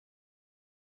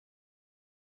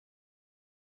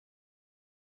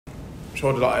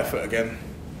showed a lot of effort again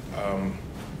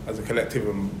as a collective,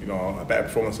 and a better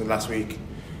performance than last week.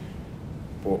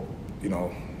 But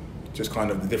just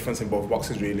kind of the difference in both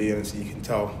boxes really, and so you can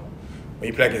tell when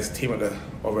you play against a team at the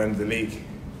other end of the league,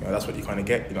 that's what you kind of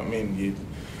get. You know what I mean?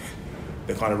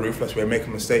 They're kind of ruthless. We make a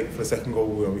mistake for the second goal,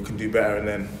 we can do better, and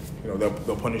then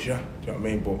they'll punish you. Do you know what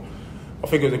I mean? But I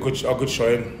think it was a good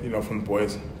showing, from the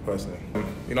boys personally.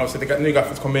 So the new guy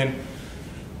that's come in,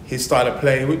 his style of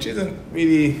play, which isn't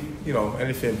really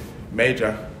anything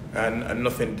major and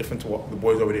nothing different to what the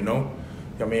boys already know.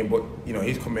 You know what I mean? But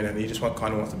he's come in and he just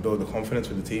kind of wants to build the confidence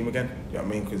with the team again. You know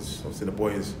what I mean? Because obviously the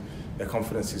boys, their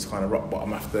confidence is kind of rock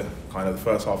bottom after kind of the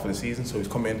first half of the season. So he's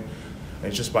come in, and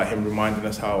it's just about him reminding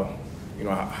us how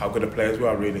good the players we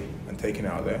are really, and taking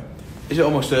it out there. Is it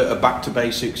almost a back to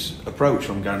basics approach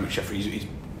from Gary McSheffrey? He's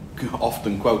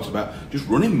often quotes about just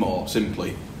running more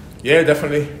simply. Yeah,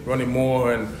 definitely running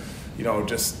more, and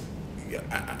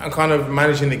and kind of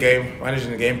managing the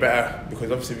game better,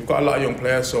 because obviously we've got a lot of young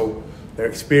players, so their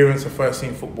experience of first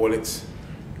team football, it's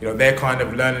they're kind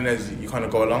of learning as you kind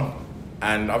of go along,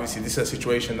 and obviously this is a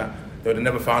situation that they would have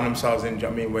never found themselves in. Do you know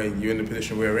what I mean? Where you're in the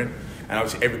position we're in, and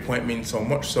obviously every point means so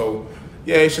much. So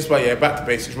yeah, it's just like back to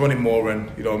basics, running more,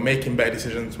 and making better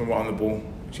decisions when we're on the ball.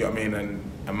 Do you know what I mean?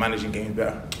 And managing games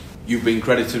better. You've been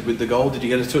credited with the goal. Did you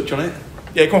get a touch on it?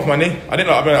 Yeah, it come off my knee. I didn't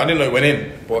know it went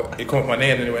in, but it come off my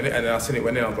knee and then it went in, and then I seen it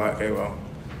went in. I was like, okay, well,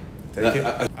 take it.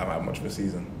 I haven't had much of a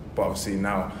season, but obviously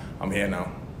now I'm here now.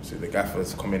 So the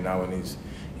gaffer's come in now, and he's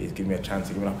given me a chance,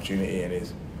 to give me an opportunity, and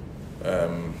he's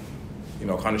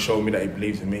kind of showed me that he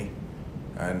believes in me.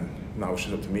 And now it's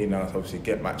just up to me now to obviously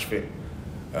get match fit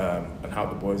and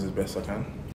help the boys as best I can.